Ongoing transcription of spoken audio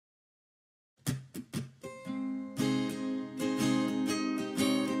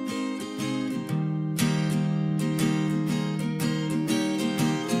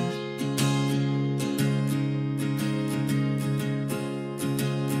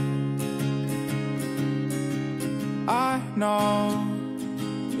know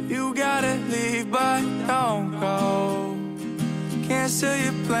you gotta leave, but don't go. Cancel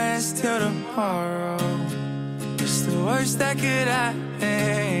your plans till tomorrow. It's the worst that could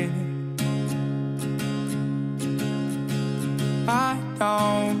happen. I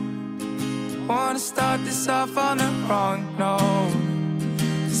don't wanna start this off on the wrong note.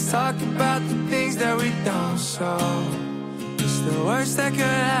 Let's talk about the things that we don't show. It's the worst that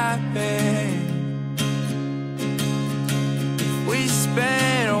could happen. If we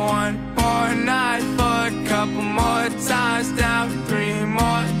spend one more night for a couple more times, down 3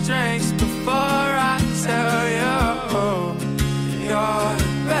 more drinks before I tell you you're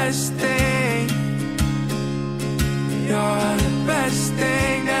the best thing. You're the best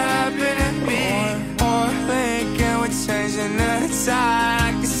thing that happened to me. One more link and we're changing the tide.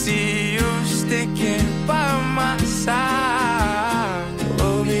 I can see you sticking by my side.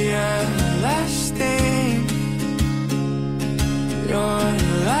 We'll be everlasting. You're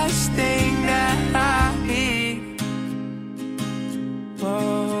the last thing that I need. Whoa.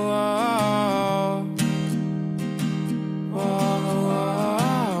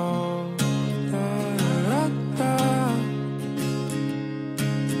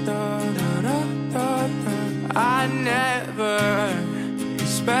 I never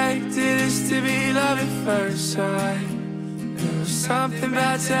expected this to be love at first sight. There was something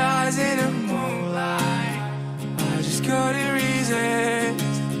about your eyes in the moonlight. I just couldn't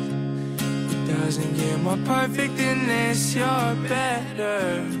resist. It doesn't get more perfect than this. You're better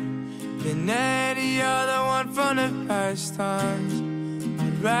than any other one from the past times.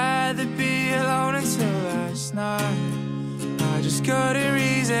 I'd rather be alone until last night. I just couldn't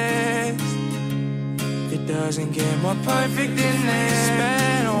resist. It doesn't get more perfect than this.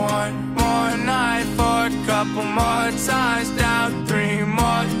 Spend one more night for a couple more times, down 3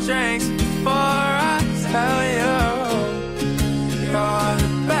 more drinks before I tell you you're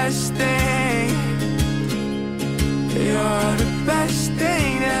the best thing. You're the best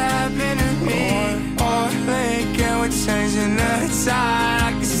thing that happened to me. One more link and we're changing the tide.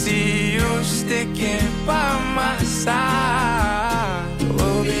 I can see you sticking by my side.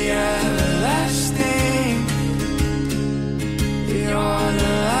 We'll be everlasting. You're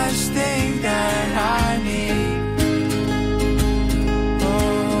the last thing that I need.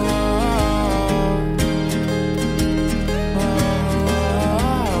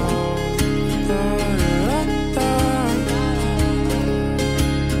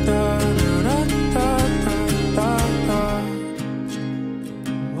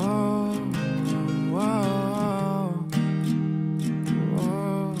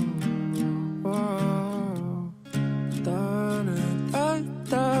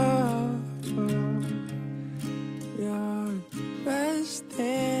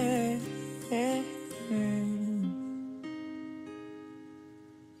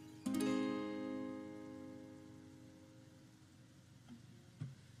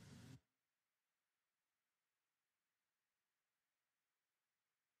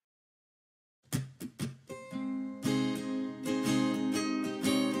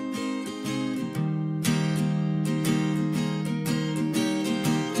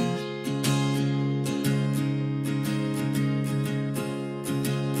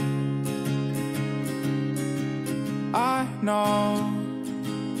 I know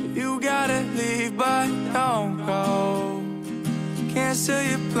you gotta leave, but don't go. Cancel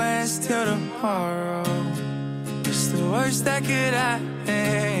your plans till tomorrow. It's the worst that could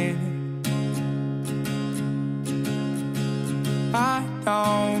happen. I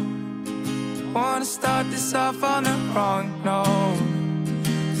don't wanna start this off on the wrong note.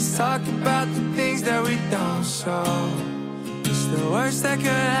 Let's talk about the things that we don't show. It's the worst that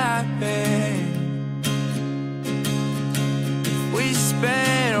could happen. We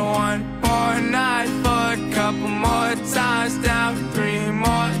spend one more night for a couple more times, down 3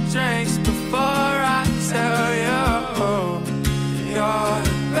 more drinks before I tell you you're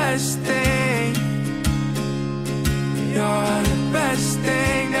the best thing. You're the best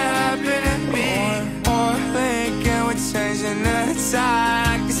thing that happened to me. One more link and we're changing the tide.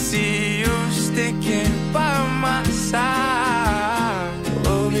 I can see you sticking by my side.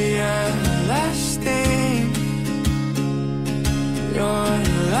 We'll be everlasting. You're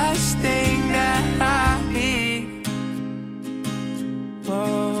the last thing that I need. Whoa,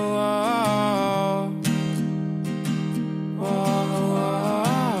 whoa,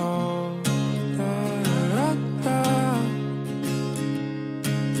 da da da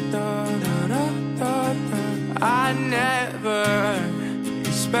da da da da. I never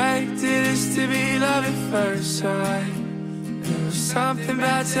expected this to be love at first sight. There was something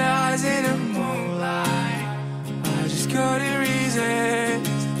about your eyes in the moonlight. I just couldn't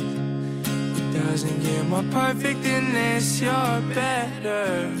resist. It doesn't get more perfect than this. You're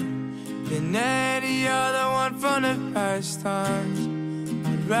better than any other one from the past times.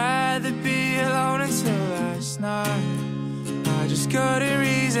 I'd rather be alone until last night. I just couldn't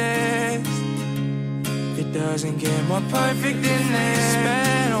resist. It doesn't get more perfect than this.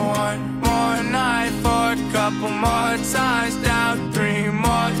 Spend one more night for a couple more times, down 3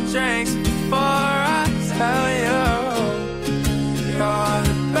 more drinks before I tell you you're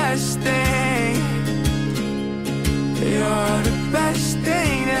the best thing. You're the best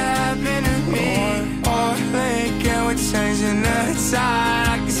thing that happened to me. Or thinking we're changing the tide.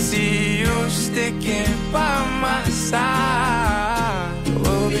 I can see you sticking by my side.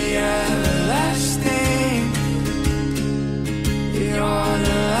 We'll be everlasting. You're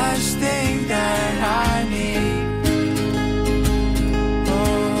the last thing that I need.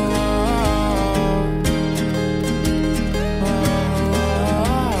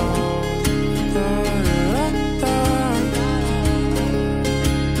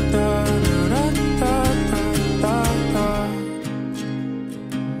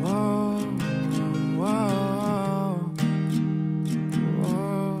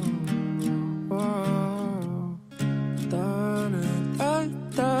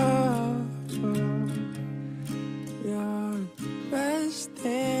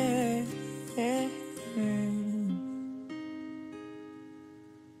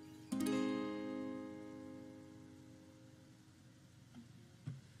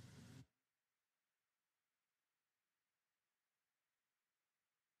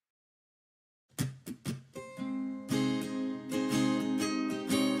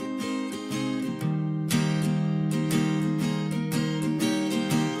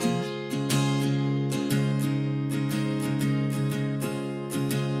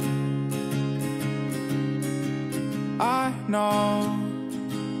 I know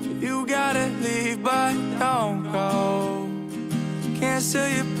you gotta leave, but don't go. Cancel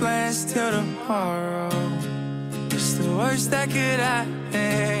your plans till tomorrow. It's the worst that could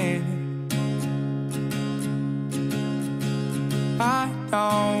happen. I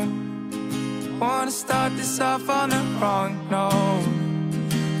don't wanna start this off on the wrong note.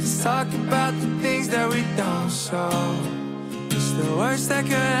 Let's talk about the things that we don't show. It's the worst that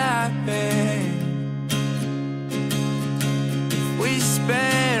could happen. We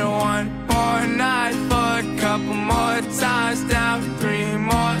spend one more night for a couple more times, down 3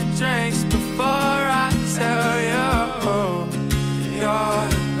 more drinks before I tell you you're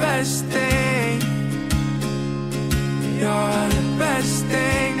the best thing. You're the best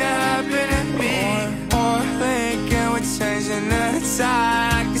thing that happened to me. Or thinking we're changing the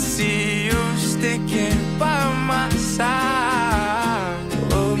tide. I can see you sticking by my side.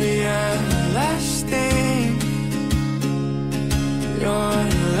 We'll be everlasting. You're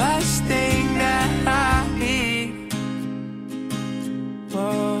the last thing that I need. Whoa,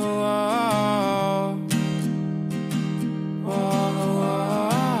 whoa, whoa,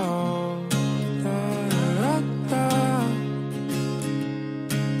 da, da, da, da,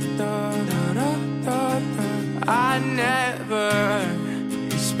 da, da, da, da. I never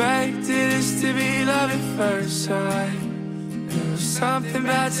expected this to be love at first sight. There was something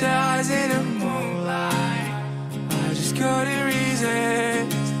about your eyes in the moonlight. I just couldn't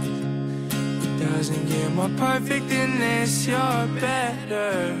resist. It doesn't get more perfect than this. You're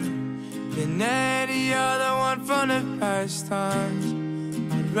better than any other one from the past times.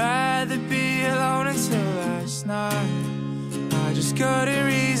 I'd rather be alone until last night. I just couldn't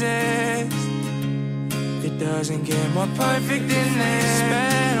resist. It doesn't get more perfect than this.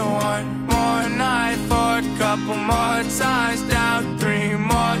 Spend one more night for a couple more times, down 3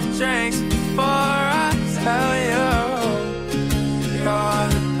 more drinks before I tell you you're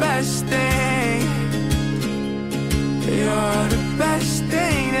the best thing. You're the best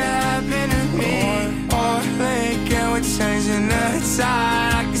thing that happened to me. Or thinking we're changing the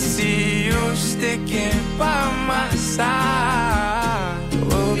tide. I can see you sticking by my side.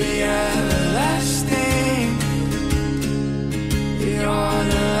 We'll be everlasting. You're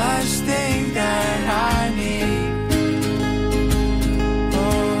the last thing that I need.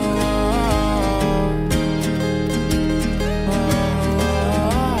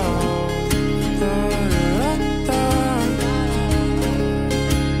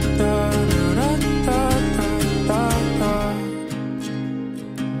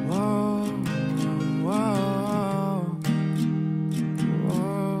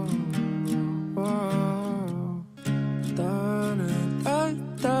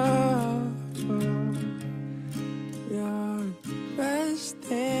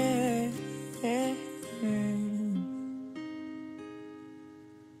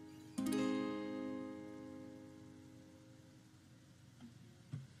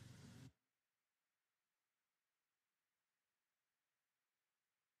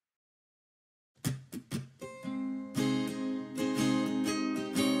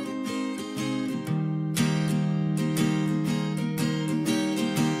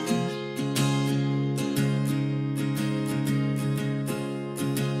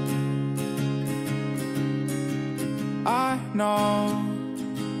 know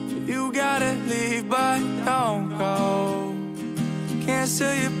you gotta leave, but don't go.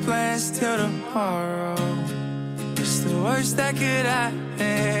 Cancel your plans till tomorrow. It's the worst that could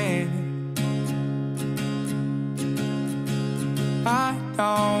happen. I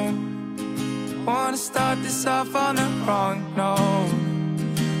don't wanna start this off on the wrong note.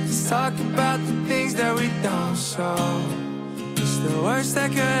 Let's talk about the things that we don't show. It's the worst that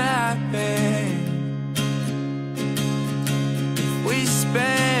could happen. We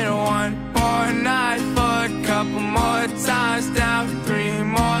spend one more night for a couple more times, down 3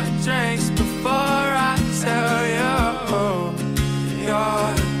 more drinks before I tell you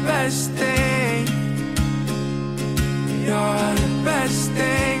you're the best thing. You're the best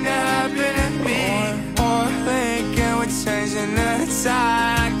thing that happened to me. More link and we're changing the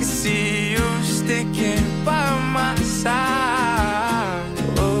tide. I can see you sticking by my side.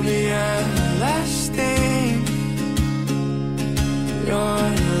 We'll be everlasting. You're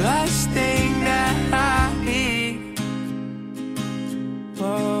the last thing that I need. Whoa,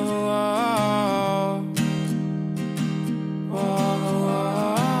 whoa, whoa,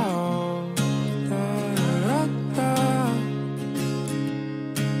 whoa. Da, da, da,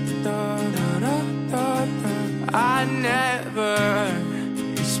 da, da, da, da, da. I never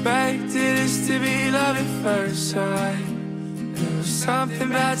expected us to be love at first sight. There was something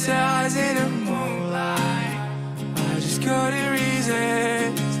about your eyes in the moonlight. I just couldn't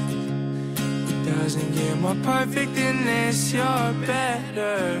resist. It doesn't get more perfect than this. You're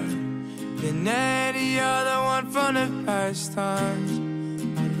better than any other one from the past times.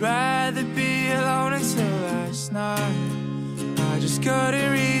 I'd rather be alone until last night. I just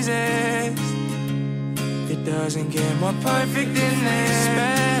couldn't resist. It doesn't get more perfect than this.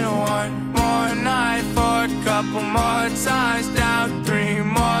 Spend one more night for a couple more times, down 3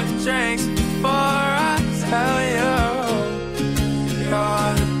 more drinks before I tell you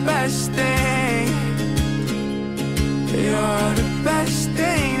you're the best thing. You're the best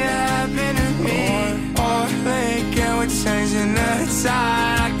thing that happened to me. Or link and we're changing the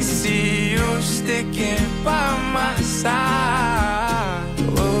tide. I can see you sticking by my side.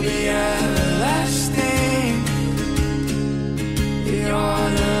 We'll be everlasting. You're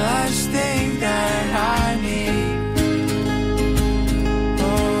the last thing that I need.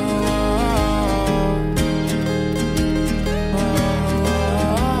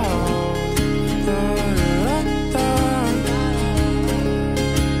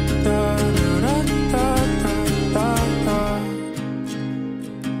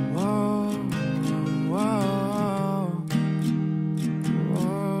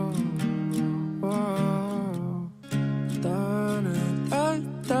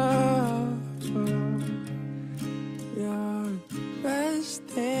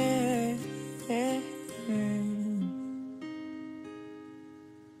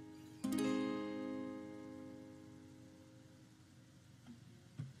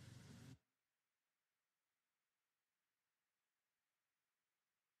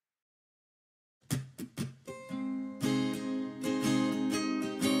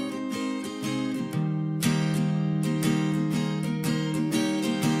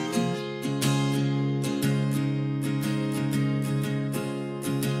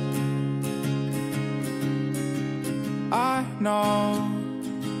 I know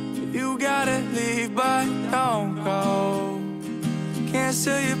you gotta leave, but don't go.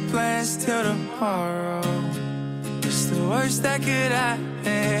 Cancel your plans till tomorrow. It's the worst that could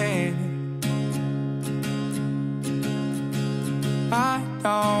happen. I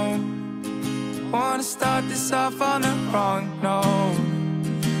don't wanna start this off on the wrong note.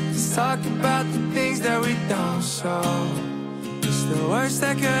 Let's talk about the things that we don't show. It's the worst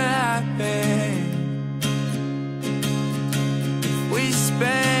that could happen. We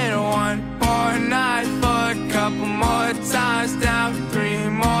spend one more night for a couple more times, down 3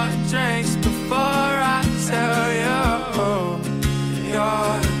 more drinks before I tell you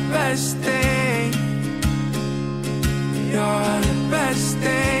you're the best thing. You're the best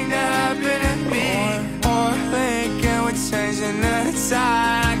thing that happened to me. More link and we're changing the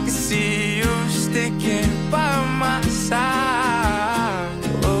tide. I can see you sticking by my side.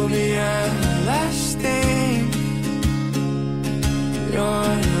 We'll be everlasting.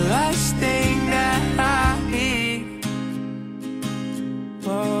 You're the last thing that I need.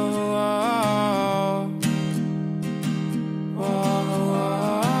 Whoa, whoa, whoa,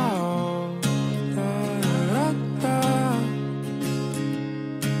 whoa. Da, da, da, da,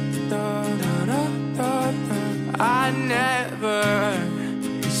 da, da, da, da. I never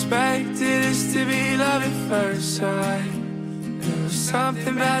expected us to be love at first sight. There was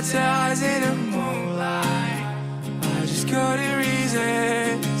something about your eyes in the moonlight. I just couldn't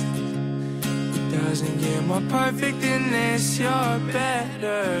resist. It doesn't get more perfect than this. You're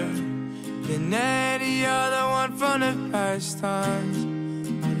better than any other one from the past times.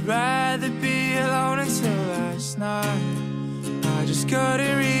 I'd rather be alone until last night. I just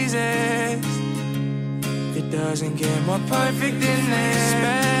couldn't resist. It doesn't get more perfect than this.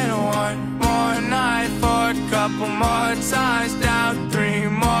 Spend one more night for a couple more times, down 3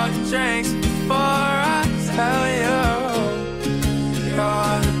 more drinks before I tell you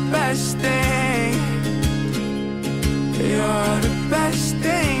you're the best thing. You're the best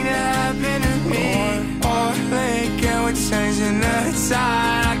thing that happened to me. Or thinking we're changing the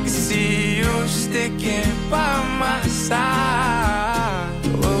tide. I can see you sticking by my side.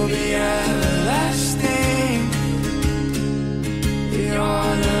 We'll be everlasting.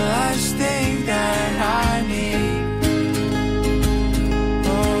 You're the last thing that I need.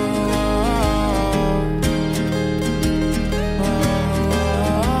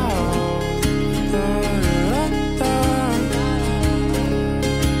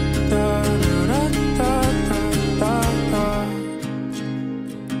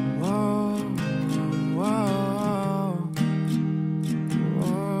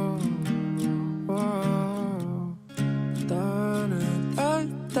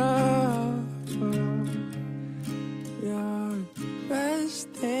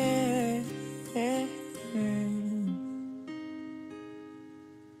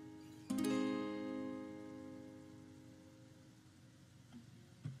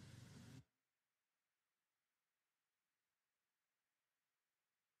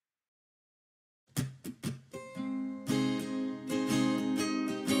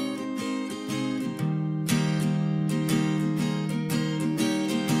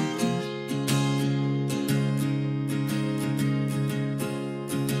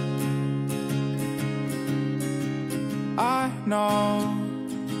 I know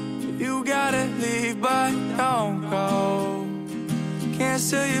you gotta leave, but don't go.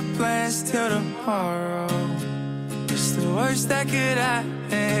 Cancel your plans till tomorrow. It's the worst that could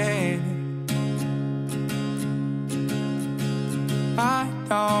happen. I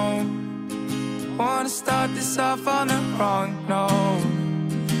don't wanna start this off on the wrong note.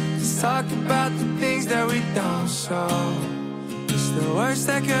 Let's talk about the things that we don't show. It's the worst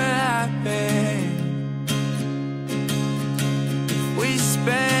that could happen. We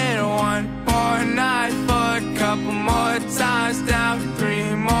spend one more night for a couple more times, down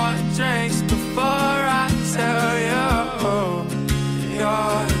 3 more drinks before I tell you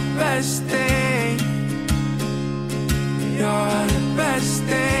you're the best thing. You're the best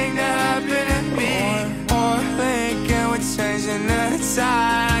thing that happened to me. Or thinking we're changing the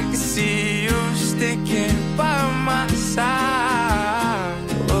tide. I can see you sticking by my side.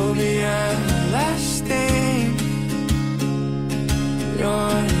 We'll be everlasting.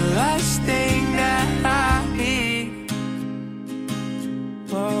 You're the last thing that I need.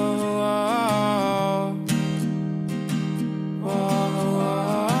 Whoa, whoa, whoa, whoa.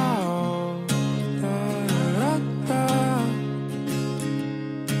 Da, da, da,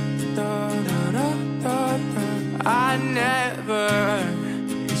 da, da, da, da, da. I never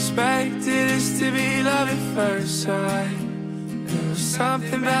expected this to be love at first sight. There was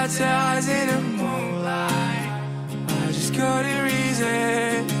something about your eyes in the moonlight. I just couldn't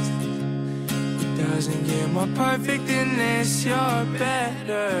resist. It doesn't get more perfect than this. You're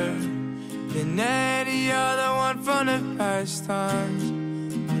better than any other one from the past times.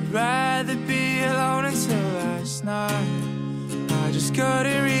 I'd rather be alone until last night. I just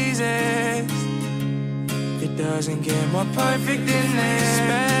couldn't resist. It doesn't get more perfect than this.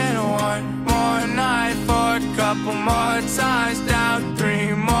 Spend one more night for a couple more times, down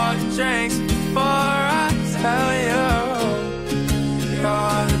 3 more drinks before I tell you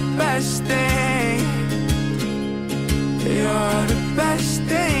you're the best thing. You're the best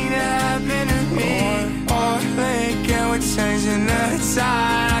thing that happened to me. Or thinking we're changing the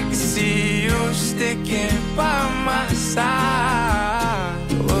tide. I can see you sticking by my side.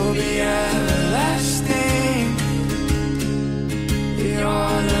 We'll be everlasting.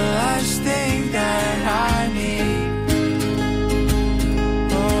 You're the last thing that I need.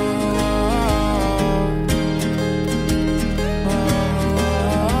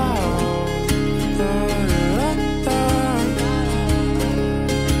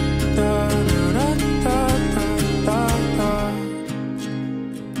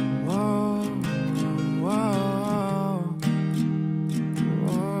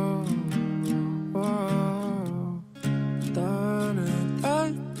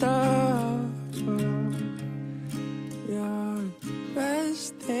 You're the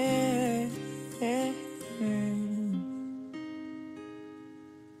best thing.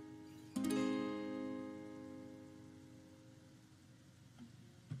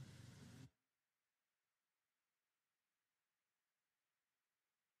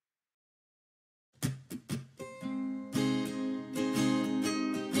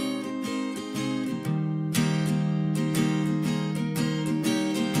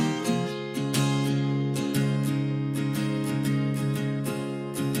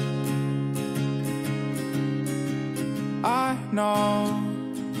 know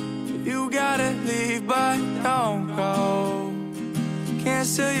you gotta leave, but don't go.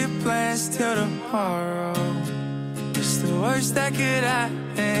 Cancel your plans till tomorrow. It's the worst that could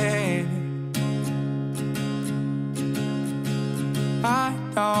happen. I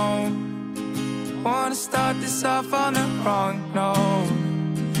don't wanna start this off on the wrong note.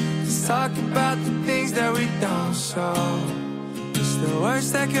 Let's talk about the things that we don't show. It's the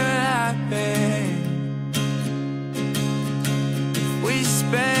worst that could happen. We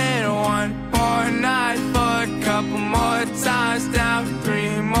spend one more night for a couple more times, down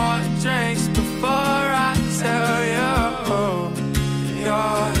 3 more drinks before I tell you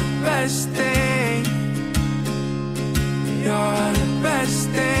you're the best thing. You're the best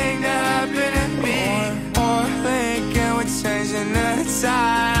thing that happened to me. More link and we're changing the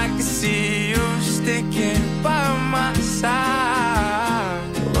tide. I can see you sticking by my side.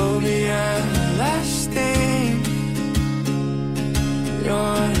 We'll be everlasting.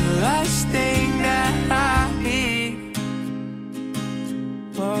 You're the last thing that I need.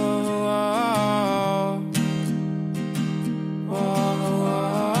 Whoa, whoa, whoa,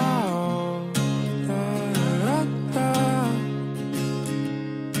 da, da, da, da,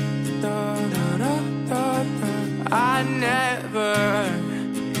 da, da, da, da. I never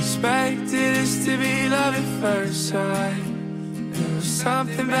expected this to be love at first sight. There was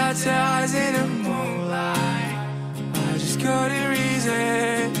something about your eyes in the moonlight. I just couldn't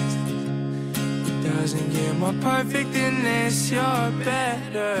resist. It doesn't get more perfect than this. You're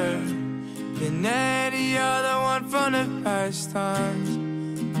better than any other one from the past times.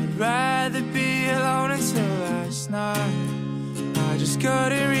 I'd rather be alone until last night. I just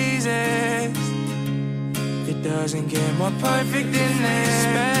couldn't resist. It doesn't get more perfect than this.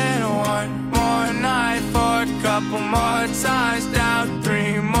 Spend one more night for a couple more times, down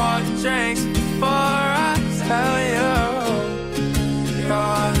 3 more drinks before I tell you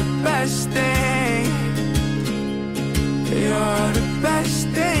you're the best thing. You're the best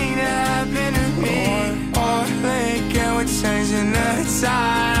thing that happened to me. More link and we're changing the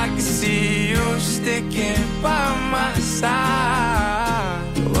tide. I can see you sticking by my side.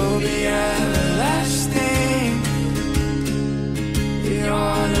 We'll be everlasting.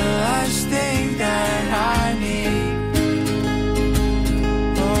 You're the last thing that I need.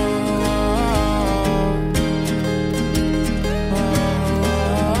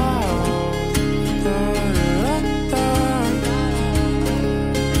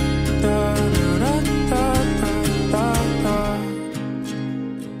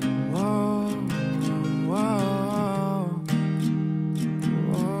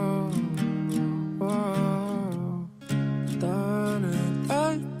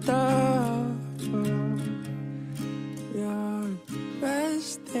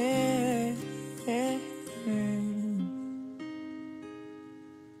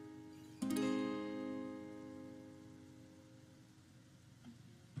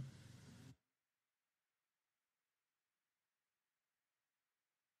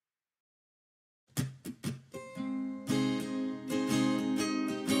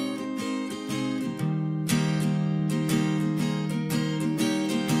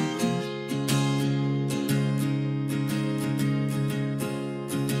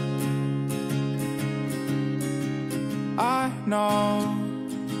 I know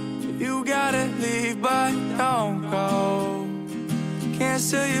you gotta leave, but don't go.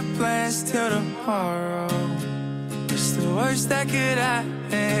 Cancel your plans till tomorrow. It's the worst that could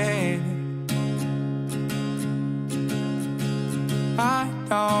happen. I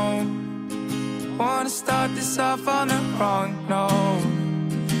don't wanna start this off on the wrong note.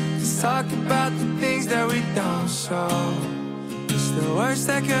 Let's talk about the things that we don't show. It's the worst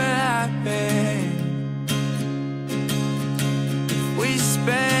that could happen. We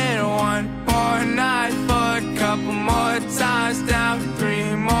spend one more night for a couple more times, down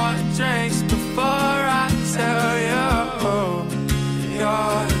 3 more drinks before I tell you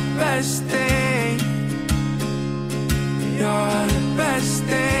you're the best thing. You're the best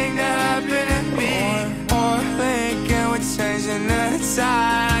thing that happened to me. More link and we're changing the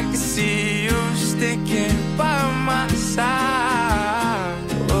tide. I can see you sticking by my side.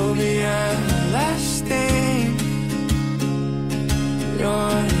 We'll be everlasting.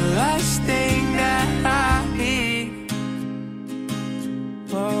 You're the last thing that I need.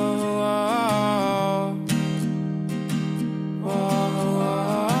 Whoa, whoa, whoa,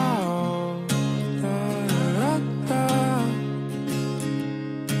 da, da, da,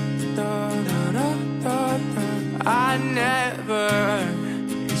 da, da, da, da, da. I never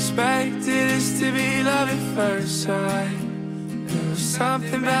expected this to be love at first sight. There was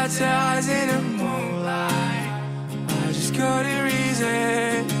something about your eyes in the moonlight. I just just couldn't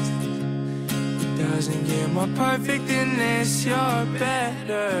resist. It doesn't get more perfect than this. You're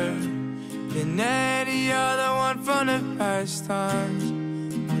better than any other one from the past times.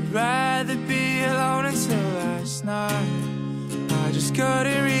 I'd rather be alone until last night. I just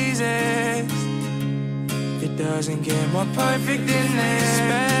couldn't resist. It doesn't get more perfect than this.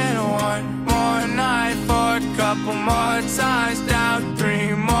 Spend one more night for a couple more times, down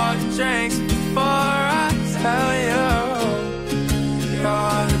 3 more drinks before I tell you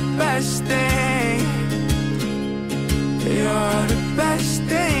you're the best thing. You're the best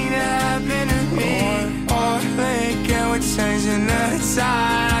thing that happened to me. Or thinking we're changing the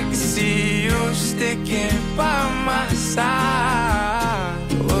tide. I can see you sticking by my side.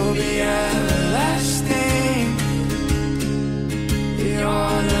 We'll be everlasting.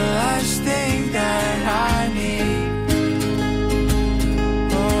 You're the last thing that I need.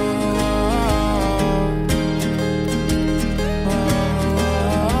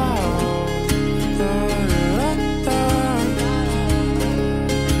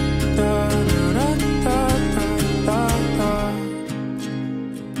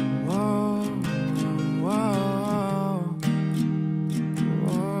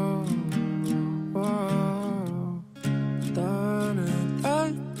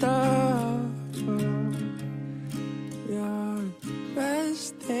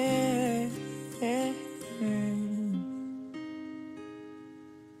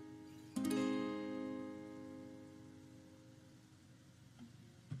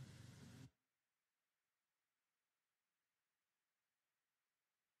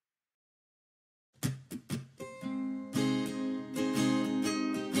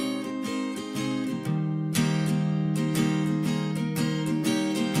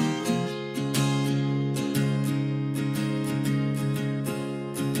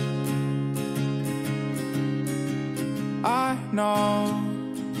 I know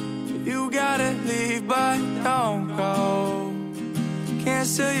you gotta leave, but don't go.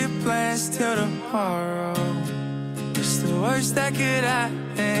 Cancel your plans till tomorrow. It's the worst that could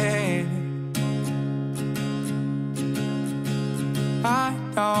happen. I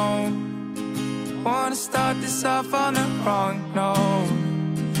don't wanna start this off on the wrong note.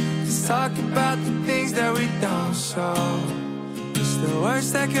 Let's talk about the things that we don't show. It's the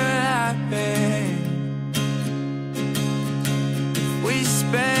worst that could happen. We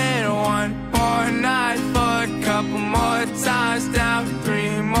spend one more night for a couple more times, down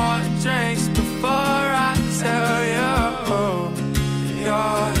 3 more drinks before I tell you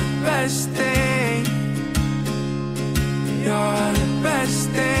you're the best thing. You're the best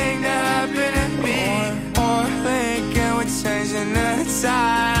thing that happened to me. Or thinking we're changing the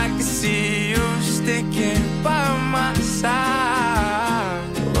tide. I can see you sticking by my side.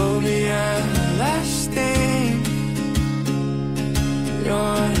 We'll be everlasting.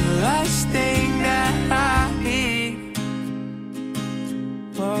 You're the last thing that I need.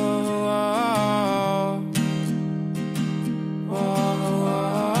 Whoa, whoa, whoa,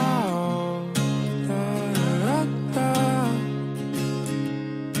 whoa. Da, da, da, da,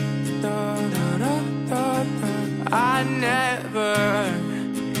 da, da, da, da. I never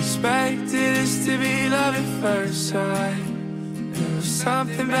expected this to be love at first sight. There was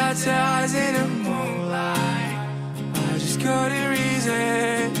something about your eyes in the moonlight. I just couldn't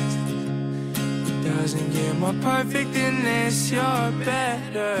resist. It doesn't get more perfect than this. You're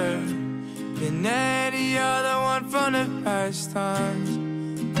better than any other one from the past times.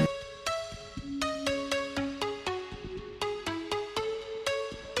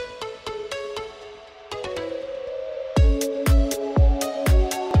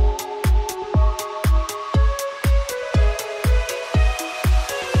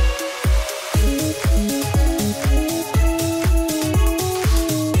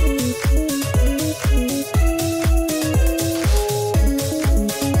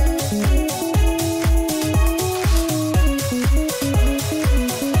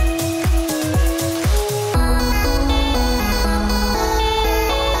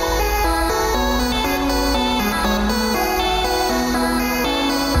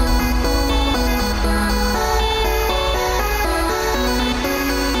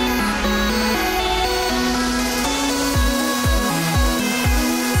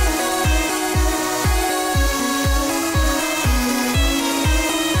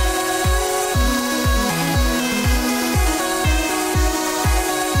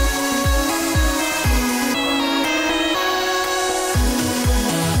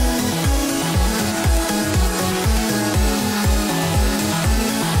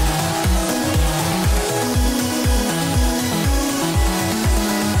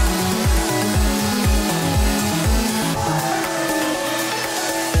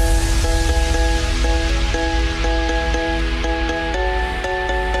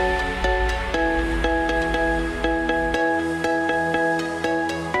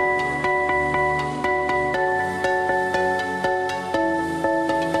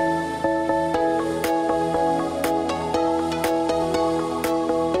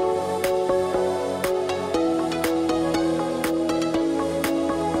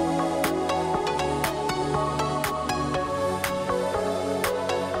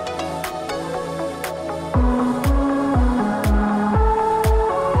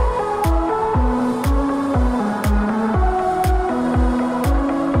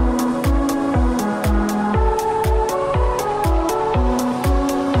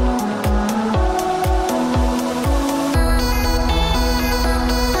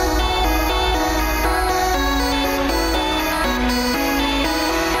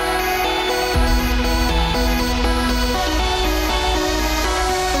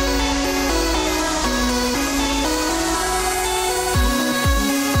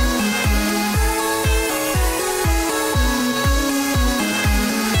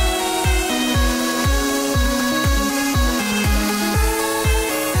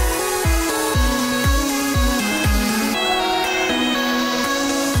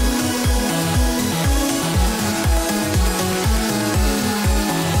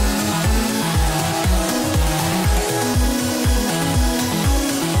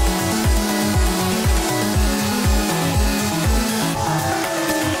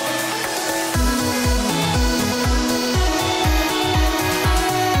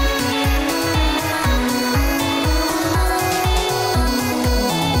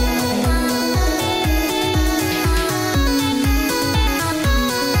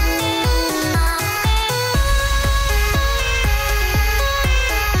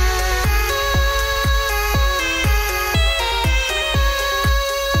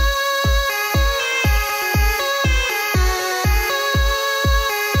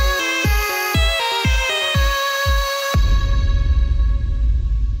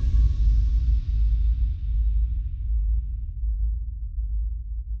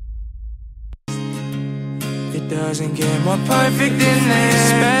 doesn't get more perfect than this.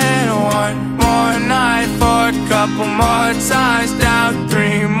 Spend one more night for a couple more times, down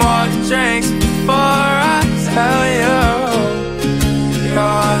 3 more drinks before I tell you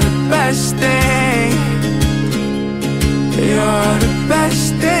you're the best thing. You're the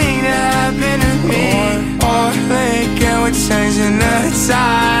best thing that happened to me. Or thinking we're changing the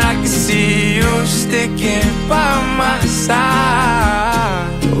tide. I can see you sticking by my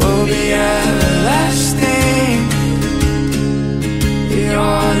side. We'll be everlasting.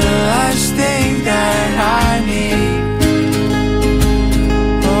 You're the last thing that I need.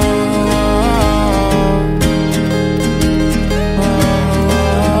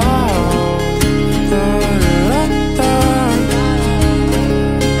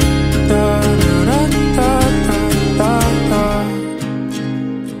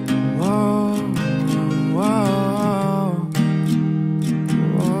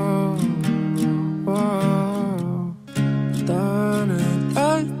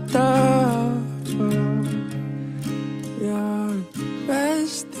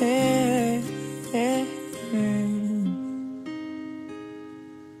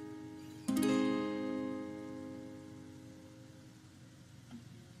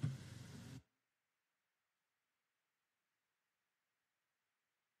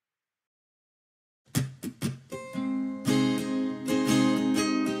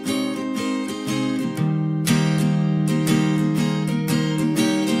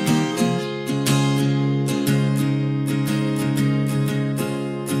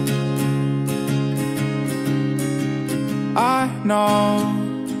 I know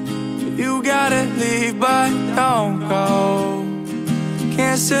you gotta leave, but don't go.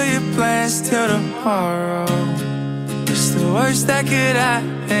 Cancel your plans till tomorrow. It's the worst that could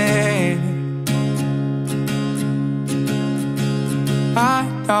happen. I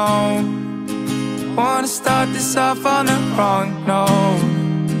don't wanna start this off on the wrong note.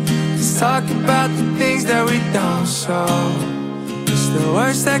 Let's talk about the things that we don't show. It's the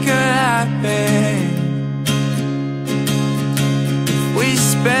worst that could happen. We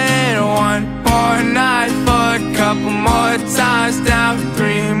spend one more night for a couple more times, down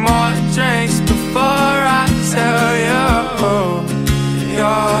 3 more drinks before I tell you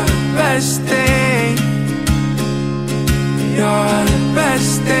you're the best thing. You're the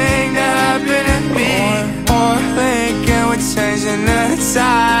best thing that happened to me. Or thinking we're changing the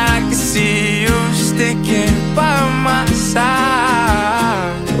tide. I can see you sticking by my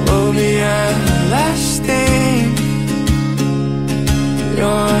side. We'll be everlasting.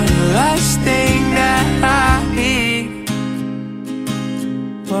 You're the last thing that I need.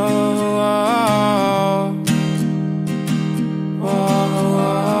 Whoa, whoa, whoa,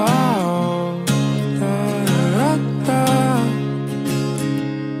 whoa. Da, da, da,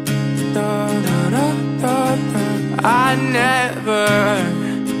 da, da, da, da, da. I never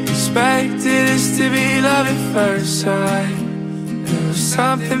expected this to be love at first sight. There was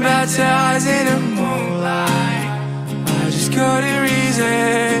something about your eyes in the moonlight. I just couldn't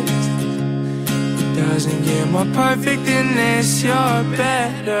resist. It doesn't get more perfect than this. You're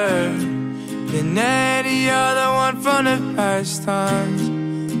better than any other one from the past times.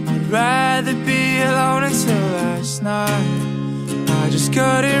 I'd rather be alone until last night. I just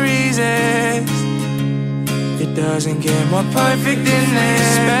couldn't resist. It doesn't get more perfect than this.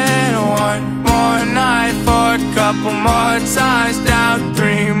 Spend one more night for a couple more times, down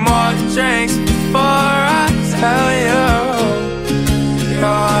 3 more drinks before I tell you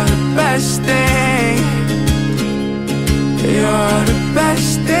you're the best thing. You're the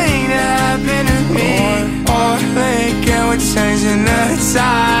best thing that happened to me. Or thinking we're changing the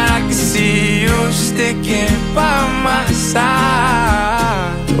tide. I can see you sticking by my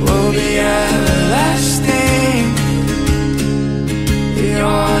side. We'll be everlasting.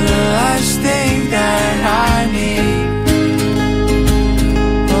 You're the last thing that I need.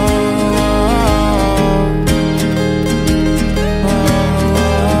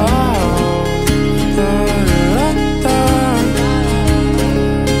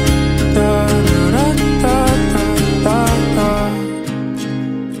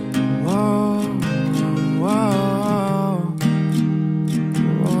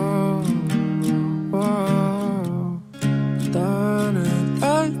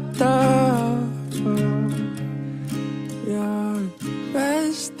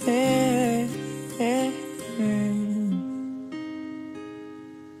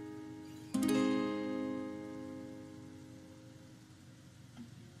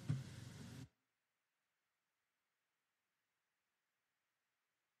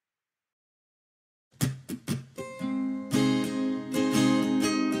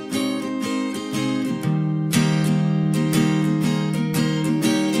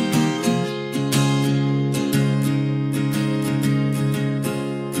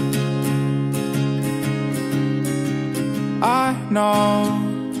 know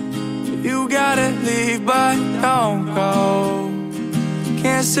you gotta leave, but don't go.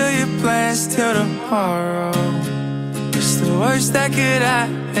 Cancel your plans till tomorrow. It's the worst that could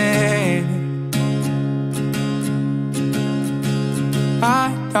happen. I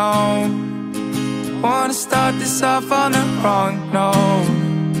don't wanna start this off on the wrong note.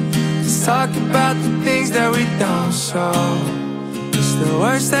 Let's talk about the things that we don't show. It's the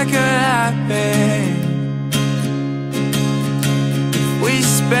worst that could happen. We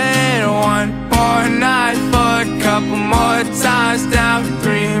spend one more night for a couple more times, down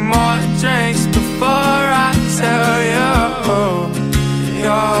 3 more drinks before I tell you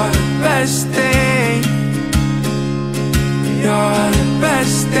you're the best thing. You're the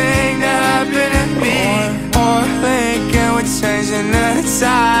best thing that happened to me. More link and we're changing the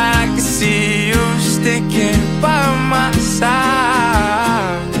tide. I can see you sticking by my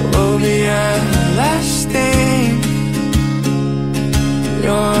side. We'll be everlasting.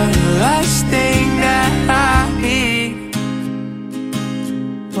 You're the last thing that I need.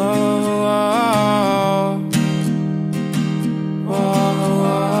 Whoa, whoa, whoa,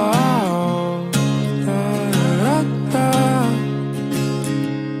 whoa. Da, da, da, da,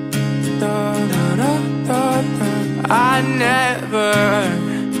 da, da, da, da. I never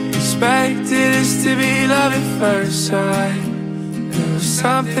expected us to be love at first sight. There was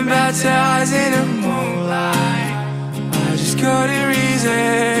something about your eyes in the moonlight. I just couldn't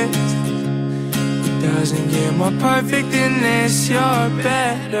resist. It doesn't get more perfect than this. You're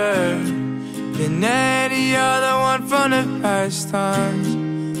better than any other one from the past times.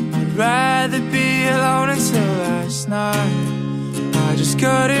 I'd rather be alone until last night. I just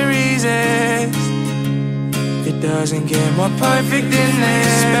couldn't resist. It doesn't get more perfect than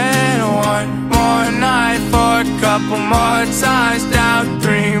this. Spend one more night for a couple more times, down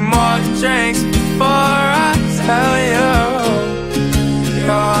 3 more drinks before I tell you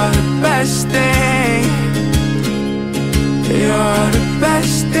you're the best thing. You're the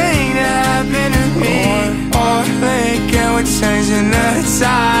best thing that happened to me. More link and we're changing the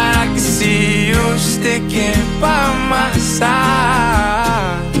tide. I can see you sticking by my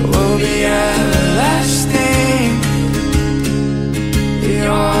side. We'll be everlasting.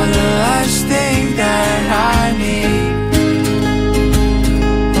 You're the last thing that I need.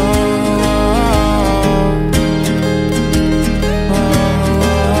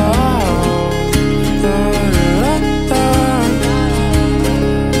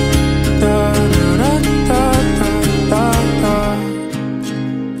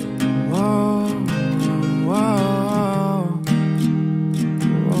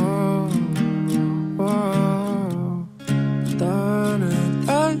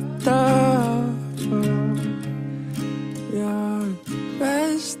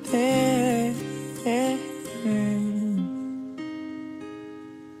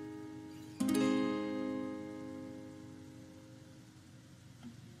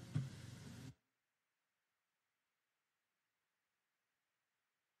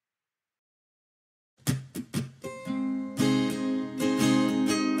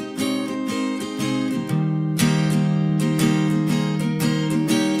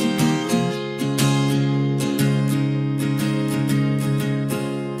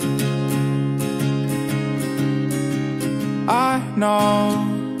 I know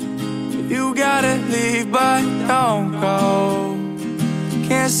you gotta leave, but don't go.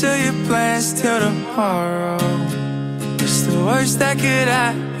 Cancel your plans till tomorrow. It's the worst that could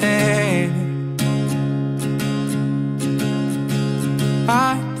happen.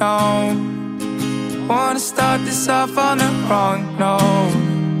 I don't wanna start this off on the wrong note.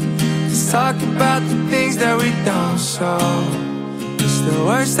 Let's talk about the things that we don't show. It's the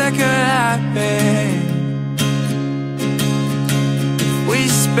worst that could happen. We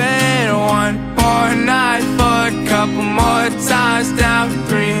spend one more night for a couple more times, down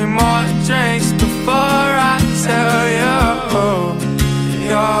 3 more drinks before I tell you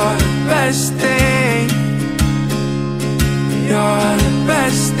you're the best thing. You're the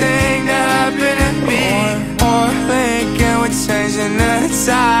best thing that happened to me. More link and we're changing the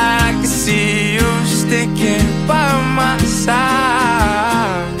tide. I can see you sticking by my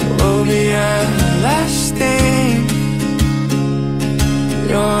side. We'll be everlasting.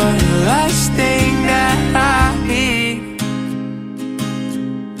 You're the last thing that I need.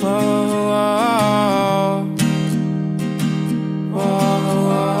 Whoa, whoa, whoa,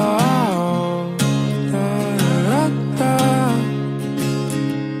 whoa. Da, da, da, da,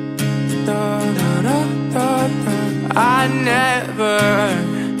 da, da, da, da. I never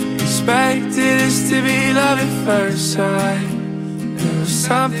expected us to be love at first sight. There was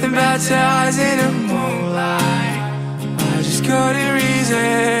something about your eyes in the moonlight. just couldn't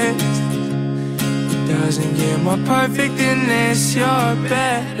resist. It doesn't get more perfect than this. You're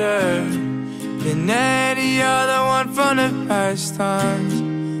better than any other one from the past times.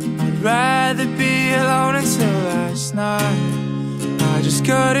 I'd rather be alone until last night. I just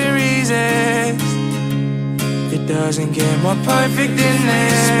couldn't resist. It doesn't get more perfect than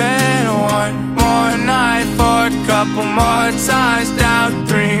this. Spend one more night for a couple more times, down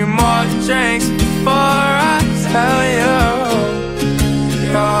 3 more drinks before I tell you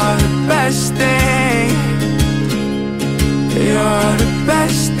you're the best thing. You're the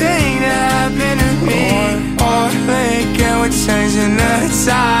best thing that happened to me. Or thinking we're changing the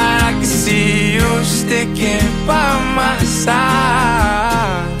tide. I can see you sticking by my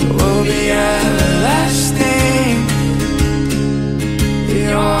side. We'll be everlasting.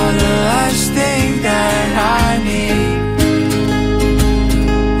 You're the last thing that I need.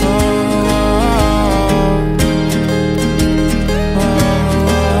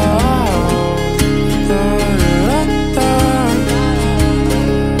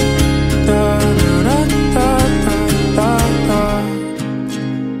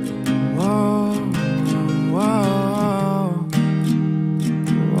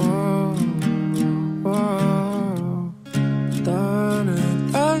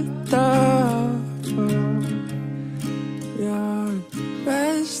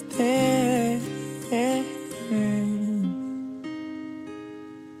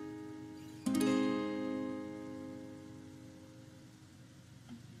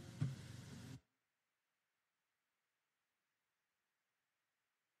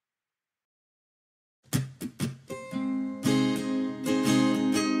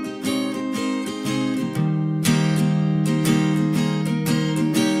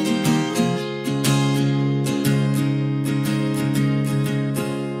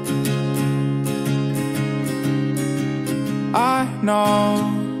 I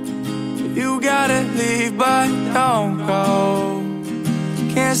know you gotta leave, but don't go.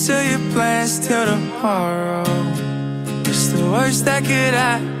 Cancel your plans till tomorrow. It's the worst that could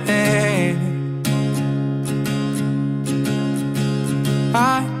happen.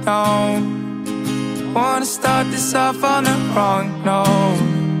 I don't wanna start this off on the wrong note.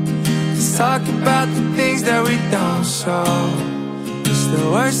 Let's talk about the things that we don't show. It's the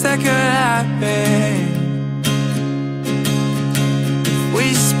worst that could happen. We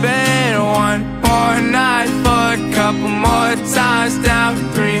spend one more night for a couple more times, down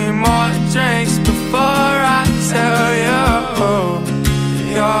 3 more drinks before I tell you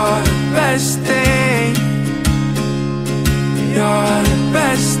you're the best thing. You're the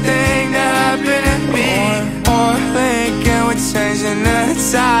best thing that happened to me. Or thinking we're changing the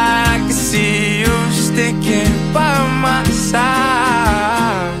tide. I can see you sticking by my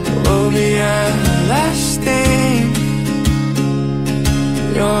side. We'll be everlasting.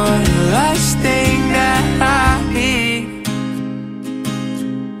 You're the last thing that I need.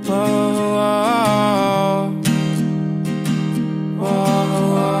 Whoa, whoa, whoa,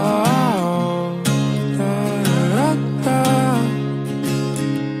 whoa. Da, da, da, da,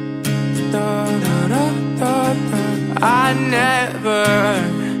 da, da, da, da. I never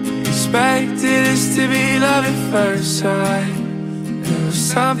expected this to be love at first sight. There was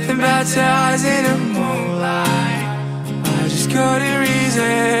something about your eyes in the moonlight. I just couldn't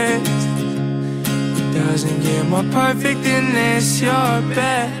resist. It doesn't get more perfect than this. You're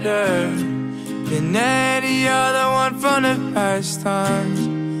better than any other one from the past times.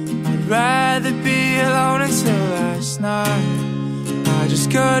 I'd rather be alone until last night. I just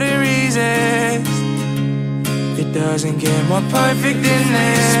couldn't resist. It doesn't get more perfect than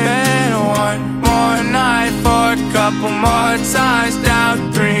this. Spend one more night for a couple more times,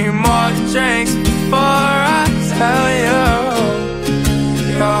 down 3 more drinks before I tell you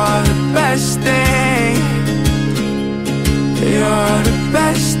you're the best thing. You're the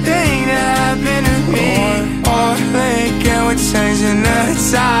best thing that happened to me. Or thinking we're changing the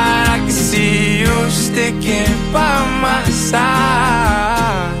tide. I can see you sticking by my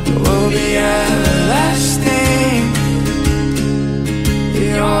side. We'll be everlasting.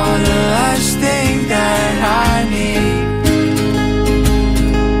 You're the last thing that I need.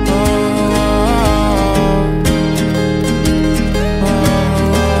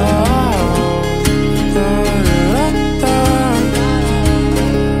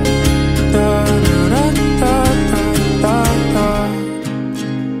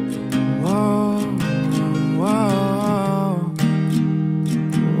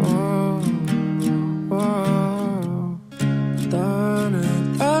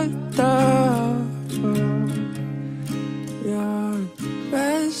 You're the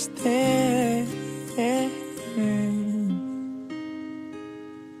best thing.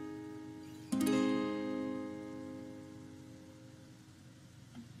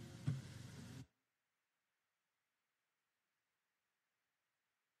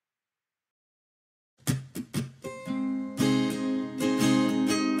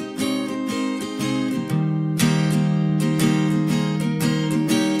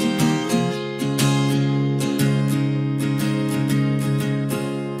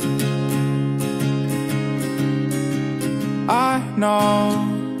 know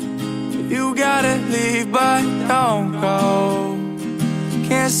you gotta leave, but don't go.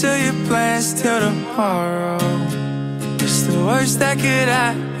 Cancel your plans till tomorrow. It's the worst that could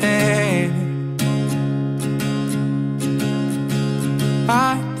happen.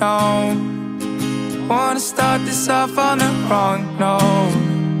 I don't wanna start this off on the wrong note.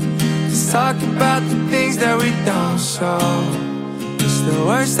 Let's talk about the things that we don't show. It's the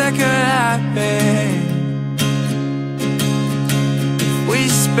worst that could happen. We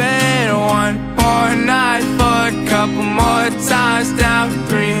spend one more night for a couple more times, down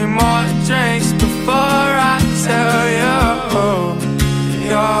 3 more drinks before I tell you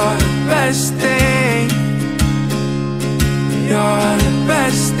you're the best thing. You're the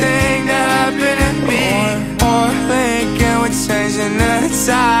best thing that happened to me. More link and we're changing the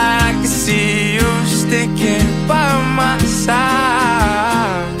tide. I can see you sticking by my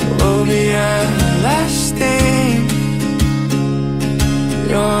side. We'll be everlasting.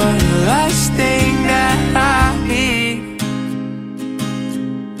 You're the last thing that I need.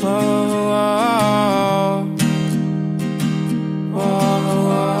 Whoa, whoa, whoa,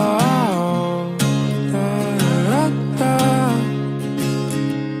 whoa. Da, da, da,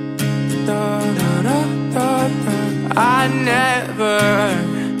 da, da, da, da. I never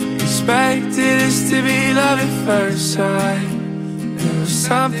expected this to be love at first sight. There was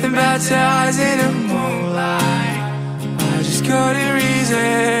something about your eyes in the moonlight. I just couldn't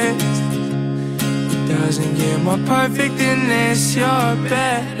resist. It doesn't get more perfect than this. You're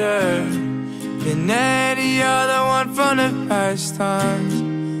better than any other one from the past times.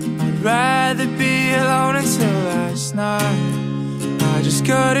 I'd rather be alone until last night. I just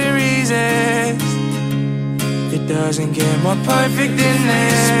couldn't resist. It doesn't get more perfect than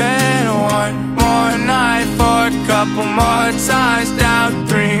this. Spend one more night for a couple more times, down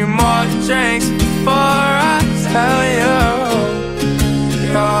 3 more drinks before I tell you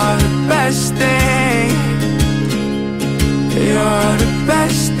you're the best thing. You're the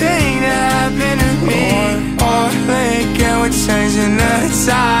best thing that happened to me. Or link and we're changing the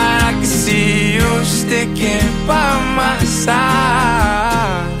tide. I can see you sticking by my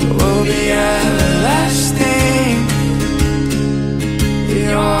side. We'll be everlasting.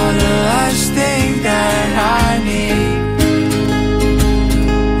 You're the last thing that I need.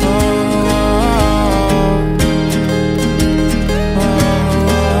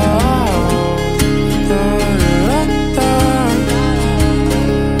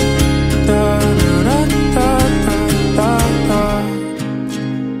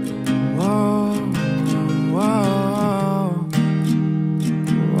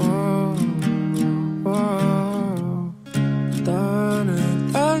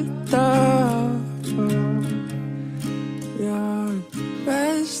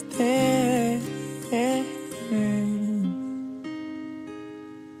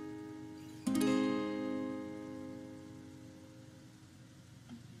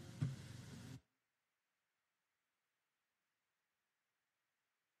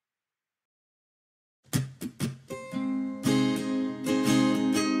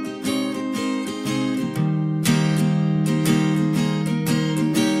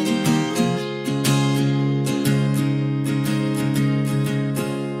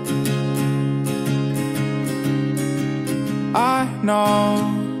 I know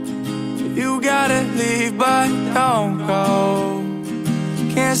you gotta leave, but don't go.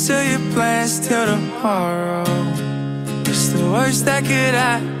 Cancel your plans till tomorrow. It's the worst that could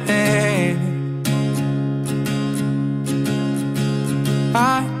happen.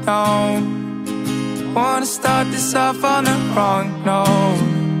 I don't wanna start this off on the wrong note.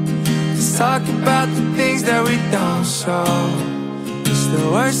 Let's talk about the things that we don't show. It's the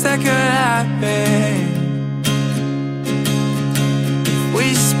worst that could happen. We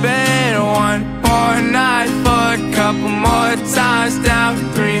spend one more night for a couple more times, down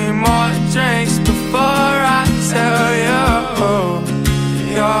 3 more drinks before I tell you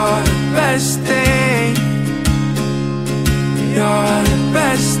you're the best thing. You're the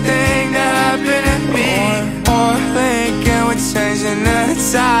best thing that happened to me. More link and we're changing the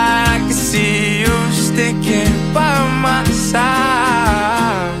tide. I can see you sticking by my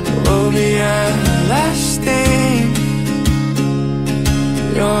side. We'll be everlasting.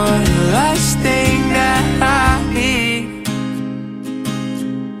 You're the last thing that I need.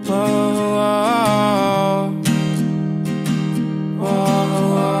 Whoa, whoa, whoa,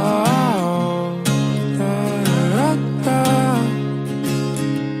 whoa. Da, da, da,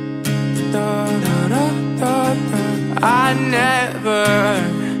 da, da, da, da. I never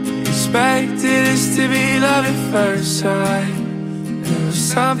expected this to be love at first sight. There was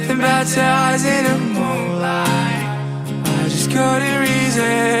something about your eyes in the moonlight. I just couldn't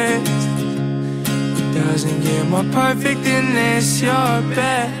resist. It doesn't get more perfect than this. You're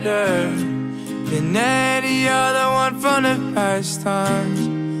better than any other one from the past times.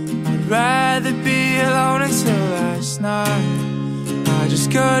 I'd rather be alone until last night. I just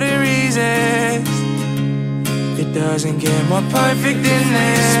couldn't resist. It doesn't get more perfect than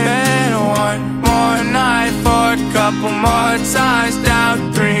this. Spend one more night for a couple more times,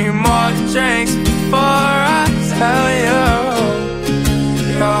 down 3 more drinks before I tell you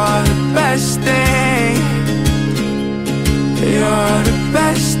you're the best thing. You're the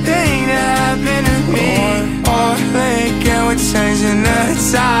best thing that happened to me. Or thinking we're changing the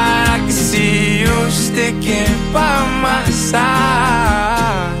tide. I can see you sticking by my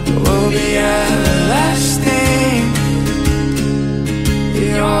side. We'll be everlasting.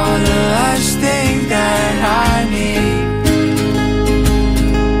 You're the last thing that I need.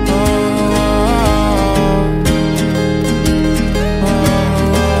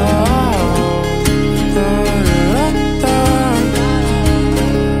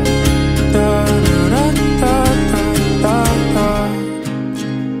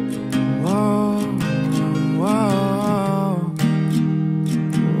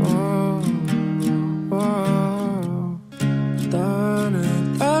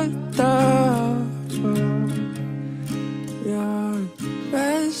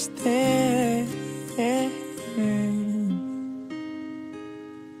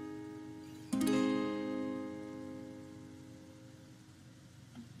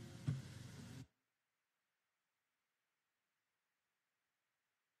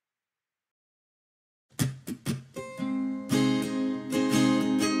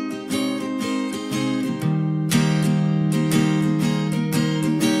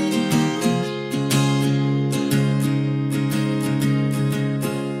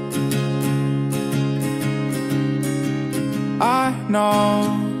 I know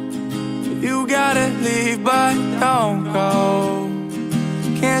you gotta leave, but don't go.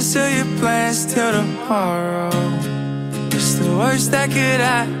 Cancel your plans till tomorrow. It's the worst that could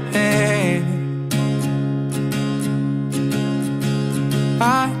happen. I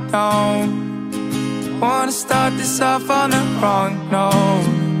don't wanna start this off on the wrong note.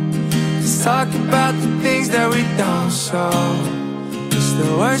 Let's talk about the things that we don't show. It's the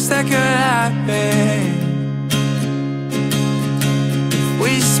worst that could happen.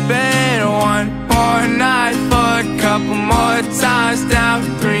 We spend one more night for a couple more times, down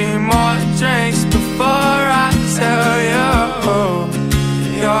 3 more drinks before I tell you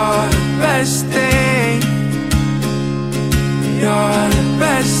you're the best thing. You're the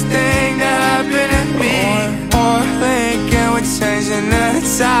best thing that happened to me. Or thinking we're changing the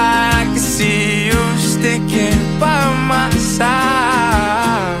tide. I can see you sticking by my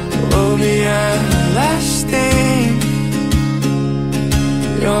side. We'll be everlasting.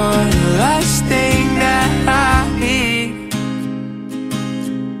 You're the last thing that I need.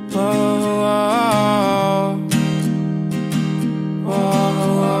 Whoa, whoa,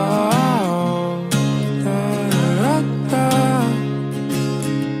 whoa, whoa. Da, da, da, da,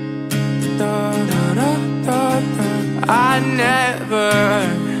 da, da, da, da. I never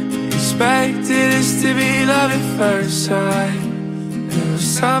expected this to be love at first sight. There was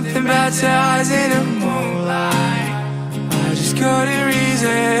something about your eyes in the moonlight. I just couldn't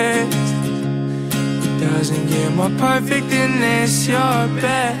resist. It doesn't get more perfect than this. You're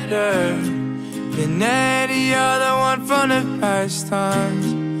better than any other one from the past times.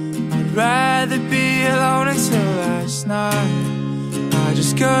 I'd rather be alone until last night. I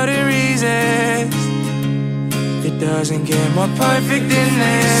just couldn't resist. It doesn't get more perfect than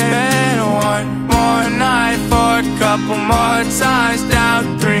this. Spend one more night for a couple more times,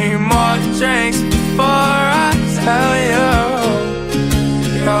 down 3 more drinks before I tell you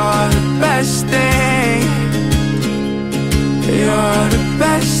you're the best thing. You're the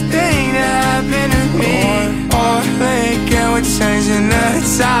best thing that happened to me. Or thinking we're changing the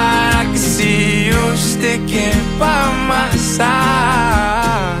tide. I can see you sticking by my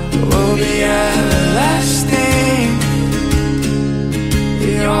side. We'll be everlasting.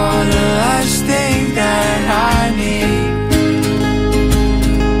 You're the last thing that I need.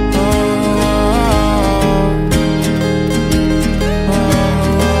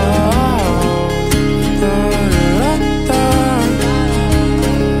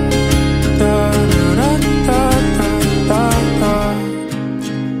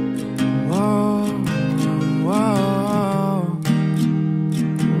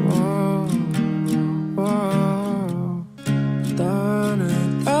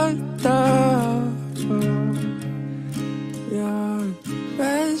 You're the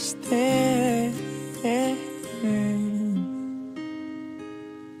best thing.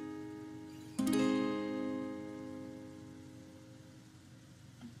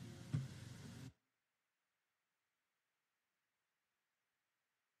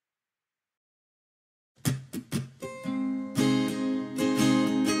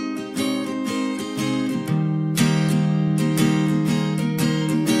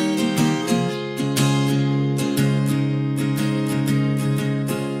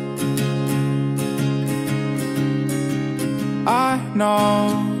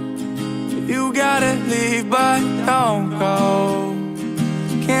 know you gotta leave, but don't go.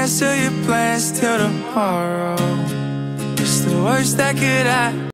 Cancel your plans till tomorrow. It's the worst that could happen.